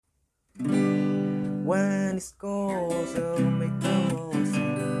when it scores, so make the most.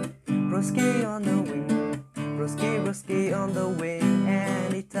 Broski on the wing, Broski on the wing.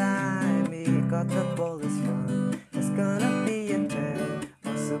 Anytime he got the ball is fun. It's gonna be a 10,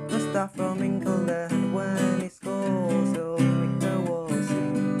 a superstar from England when he scores, so make the world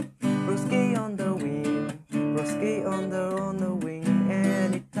sing. Broski on the wing, Broski on the wing.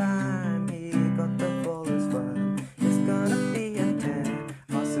 Anytime he got the ball is fun. It's gonna be a 10,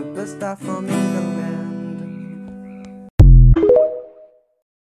 a superstar from England.